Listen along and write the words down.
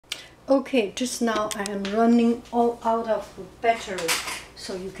Okay, just now I am running all out of battery,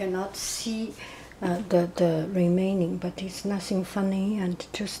 so you cannot see the remaining, but it's nothing funny, and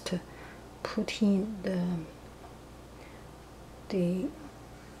just put in the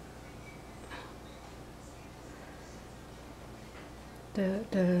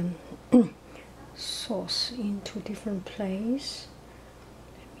sauce into different places.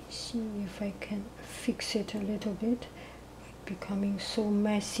 Let me see if I can fix it a little bit. Becoming so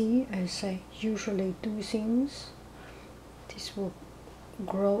messy as I usually do things. This will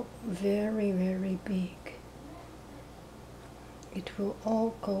grow very, very big. It will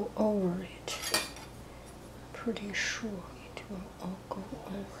all go over it. Pretty sure it will all go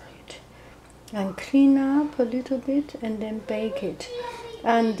over it. And clean up a little bit and then bake it.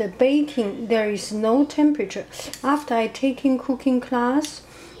 And the baking, there is no temperature. After I taking cooking class,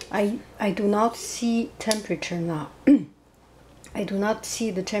 I do not see temperature now. I do not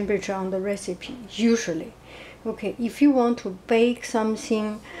see the temperature on the recipe, usually. Okay, if you want to bake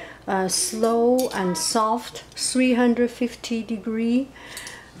something slow and soft, 350 degree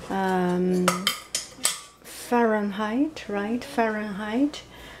Fahrenheit, right? Fahrenheit.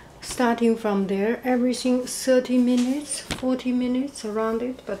 Starting from there, everything 30 minutes, 40 minutes around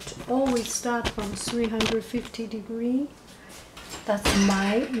it, but always start from 350 degree. That's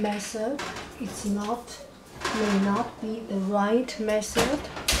my method. It's not, may not be the right method,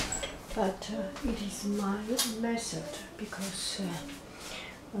 but it is my method because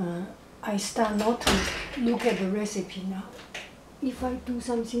I start not to look at the recipe now. If I do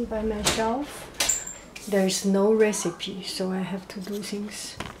something by myself, there is no recipe, so I have to do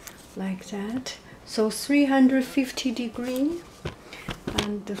things like that. So 350 degree,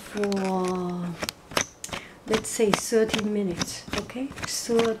 and for let's say 30 minutes, okay?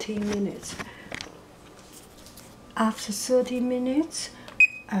 30 minutes. After 30 minutes,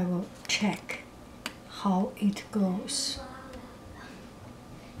 I will check how it goes.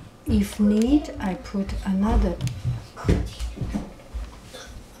 If need, I put another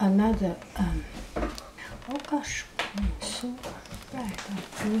oh gosh, I'm so bad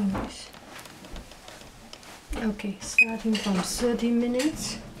at doing this. Okay, starting from 30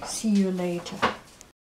 minutes. See you later.